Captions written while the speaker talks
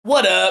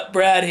What up,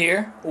 Brad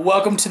here.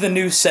 Welcome to the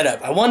new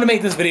setup. I wanted to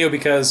make this video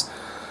because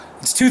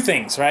it's two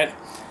things, right?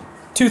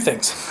 Two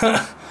things.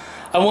 I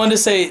wanted to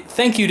say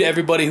thank you to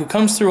everybody who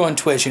comes through on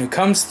Twitch and who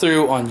comes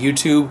through on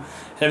YouTube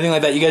and everything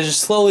like that. You guys are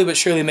slowly but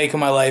surely making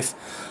my life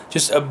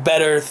just a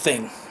better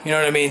thing. You know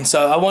what I mean?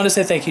 So I wanted to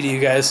say thank you to you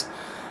guys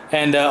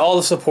and all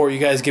the support you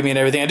guys give me and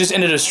everything. I just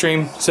ended a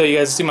stream so you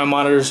guys see my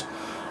monitors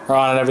are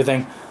on and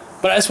everything.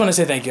 But I just want to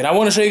say thank you. And I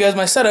want to show you guys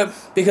my setup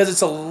because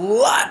it's a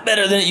lot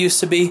better than it used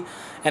to be.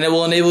 And it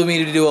will enable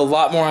me to do a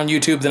lot more on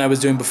YouTube than I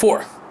was doing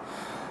before.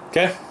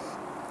 Okay?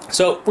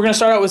 So we're going to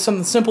start out with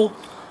something simple. I'm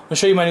going to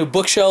show you my new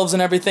bookshelves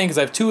and everything because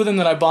I have two of them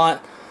that I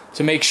bought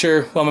to make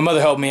sure. Well, my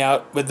mother helped me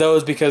out with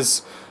those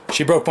because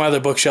she broke my other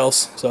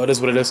bookshelves. So it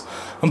is what it is.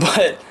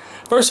 But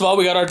first of all,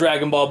 we got our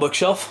Dragon Ball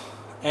bookshelf.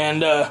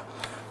 And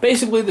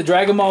basically the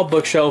Dragon Ball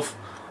bookshelf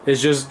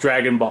is just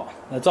Dragon Ball.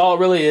 That's all it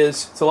really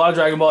is. It's a lot of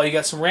Dragon Ball. You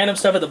got some random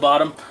stuff at the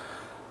bottom.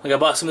 Like I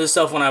bought some of this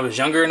stuff when I was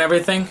younger and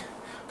everything.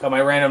 Got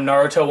my random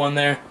Naruto one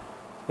there.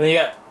 Then you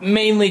got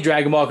mainly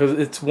Dragon Ball because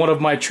it's one of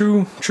my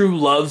true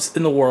loves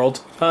in the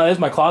world. There's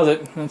my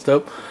closet. That's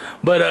dope.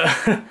 But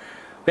yeah,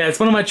 it's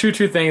one of my true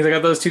things. I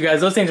got those two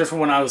guys. Those things are from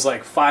when I was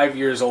like 5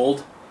 years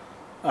old.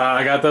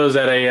 I got those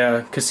at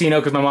a casino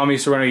because my mom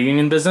used to run a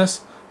union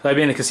business. So I'd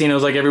be in the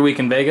casinos like every week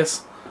in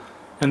Vegas.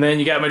 And then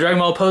you got my Dragon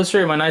Ball poster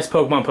and my nice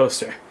Pokemon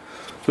poster.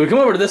 So we come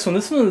over to this one.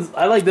 This one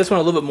I like this one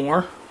a little bit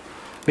more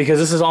because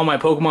this is all my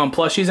Pokemon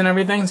plushies and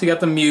everything. So you got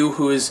the Mew,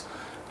 who is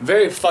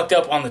very fucked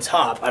up on the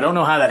top. I don't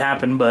know how that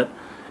happened, but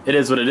it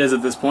is what it is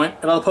at this point.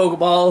 And all the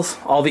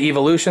Pokeballs, all the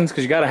evolutions,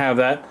 because you gotta have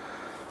that.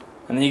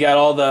 And then you got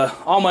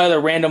all my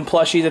other random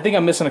plushies. I think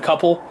I'm missing a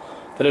couple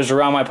that is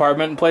around my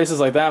apartment and places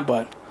like that,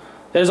 but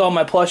there's all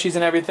my plushies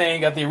and everything.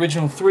 You got the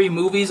original 3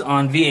 movies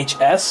on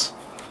VHS.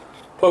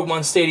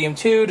 Pokemon Stadium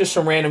 2, just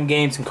some random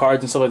games and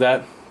cards and stuff like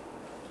that.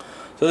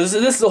 So this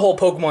is the whole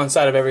Pokemon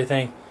side of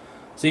everything.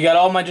 So you got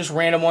all my just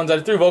random ones. I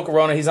threw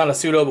Volcarona, he's not a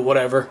pseudo, but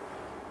whatever.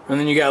 And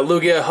then you got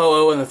Lugia,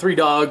 Ho-Oh, and the 3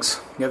 dogs.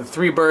 You got the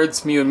 3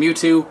 birds, Mew and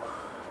Mewtwo.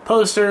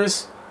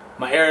 Posters.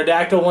 My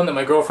Aerodactyl one that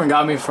my girlfriend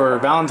got me for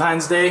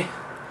Valentine's Day.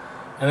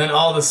 And then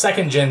all the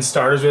second gen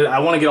starters. I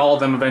want to get all of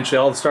them eventually,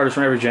 all the starters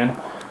from every gen.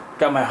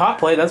 Got my hot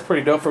plate, that's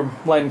pretty dope for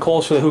lighting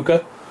coals for the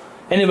hookah.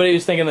 Anybody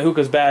who's thinking the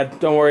hookah's bad,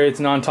 don't worry,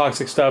 it's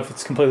non-toxic stuff.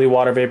 It's completely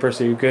water vapor,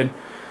 so you're good.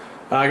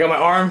 I got my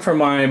arm for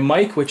my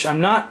mic, which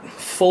I'm not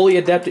fully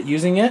adept at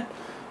using yet.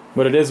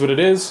 But it is what it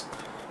is.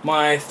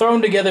 My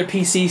thrown together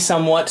PC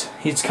somewhat.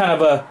 He's kind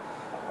of a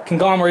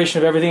conglomeration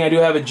of everything. I do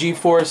have a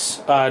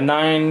GeForce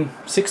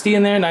 960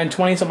 in there,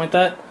 920, something like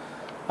that.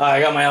 I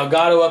got my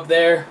Elgato up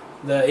there,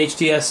 the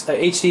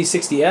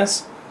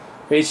HD60S,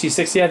 or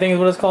HD60 I think is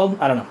what it's called.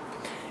 I don't know.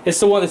 It's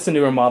the one that's the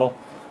newer model.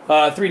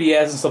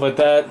 3DS and stuff like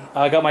that.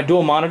 I got my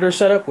dual monitor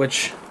setup,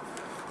 which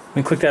let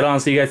me click that on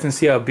so you guys can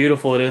see how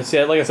beautiful it is.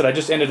 Yeah, like I said, I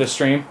just ended a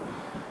stream.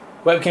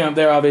 Webcam up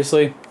there,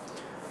 obviously.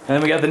 And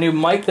then we got the new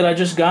mic that I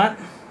just got.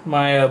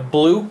 My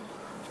Blue,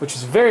 which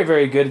is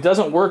very good. It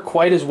doesn't work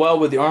quite as well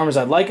with the arm as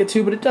I'd like it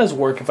to, but it does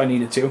work if I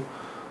need it to.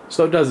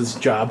 So it does its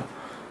job.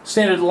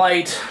 Standard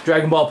light,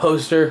 Dragon Ball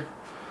poster.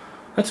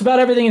 That's about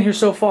everything in here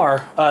so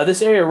far.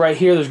 This area right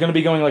here, there's going to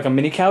be going like a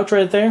mini couch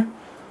right there.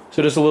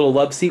 So just a little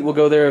love seat will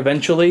go there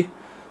eventually.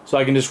 So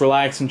I can just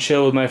relax and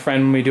chill with my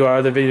friend when we do our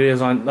other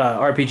videos on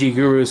RPG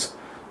Gurus.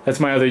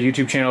 That's my other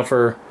YouTube channel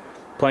for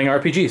playing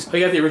RPGs. I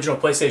got the original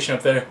PlayStation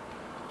up there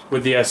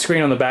with the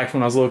screen on the back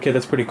from when I was a little kid.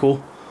 That's pretty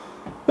cool.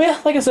 But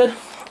yeah, like I said,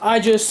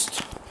 I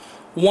just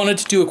wanted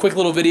to do a quick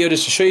little video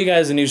just to show you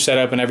guys the new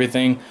setup and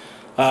everything.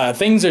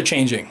 Things are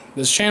changing.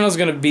 This channel is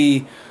going to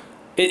be...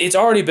 It's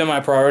already been my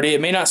priority. It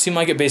may not seem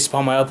like it based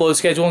upon my upload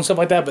schedule and stuff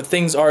like that, but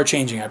things are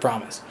changing, I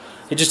promise.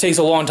 It just takes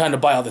a long time to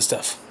buy all this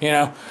stuff, you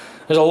know?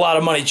 There's a lot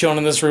of money chilling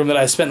in this room that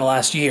I spent the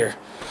last year.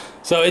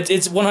 So it's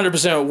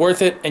 100%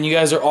 worth it, and you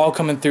guys are all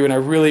coming through, and I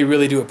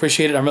really do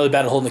appreciate it. I'm really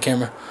bad at holding the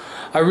camera.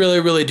 I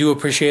really do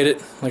appreciate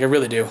it. Like, I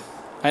really do.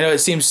 I know it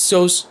seems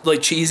so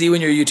like cheesy when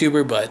you're a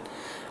YouTuber, but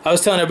I was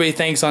telling everybody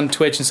thanks on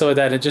Twitch and stuff like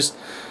that. It just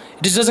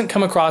doesn't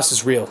come across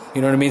as real. You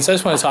know what I mean? So I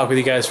just want to talk with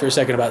you guys for a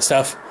second about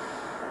stuff.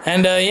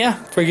 And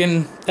yeah,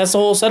 friggin' that's the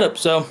whole setup.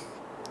 So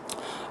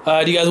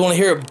do you guys want to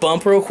hear a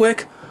bump real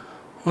quick?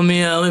 Let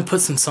me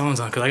put some songs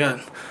on because I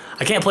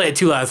can't play it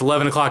too loud. It's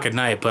 11 o'clock at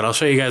night, but I'll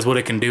show you guys what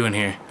it can do in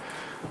here.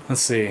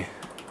 Let's see.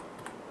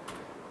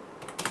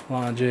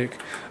 Logic.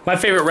 My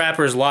favorite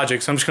rapper is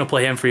Logic, so I'm just gonna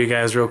play him for you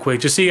guys real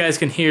quick, just so you guys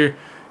can hear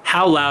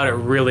how loud it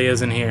really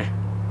is in here.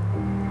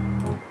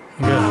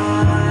 Good.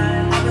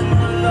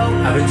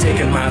 I've been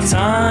taking my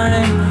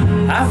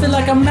time. I feel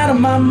like I'm out of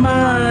my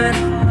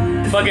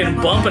mind. Fucking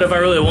bump it if I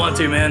really want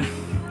to, man.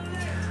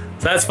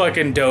 So that's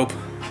fucking dope.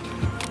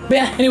 But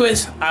yeah,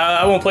 anyways,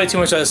 I won't play too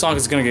much of that song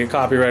because it's gonna get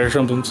copyright or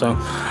something, so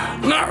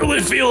I'm not really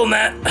feeling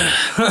that.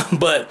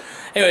 But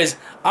anyways,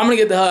 I'm gonna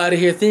get the hell out of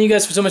here. Thank you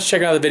guys for so much for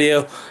checking out the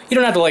video. You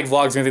don't have to like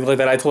vlogs or anything like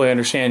that. I totally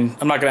understand.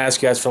 I'm not gonna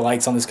ask you guys for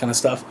likes on this kind of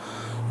stuff.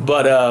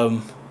 But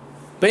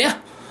yeah,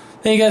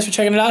 thank you guys for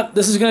checking it out.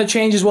 This is gonna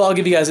change as well. I'll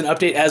give you guys an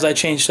update as I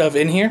change stuff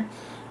in here.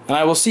 And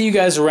I will see you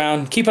guys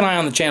around. Keep an eye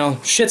on the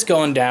channel. Shit's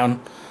going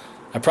down.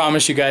 I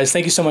promise you guys.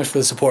 Thank you so much for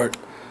the support.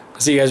 I'll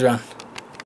see you guys around.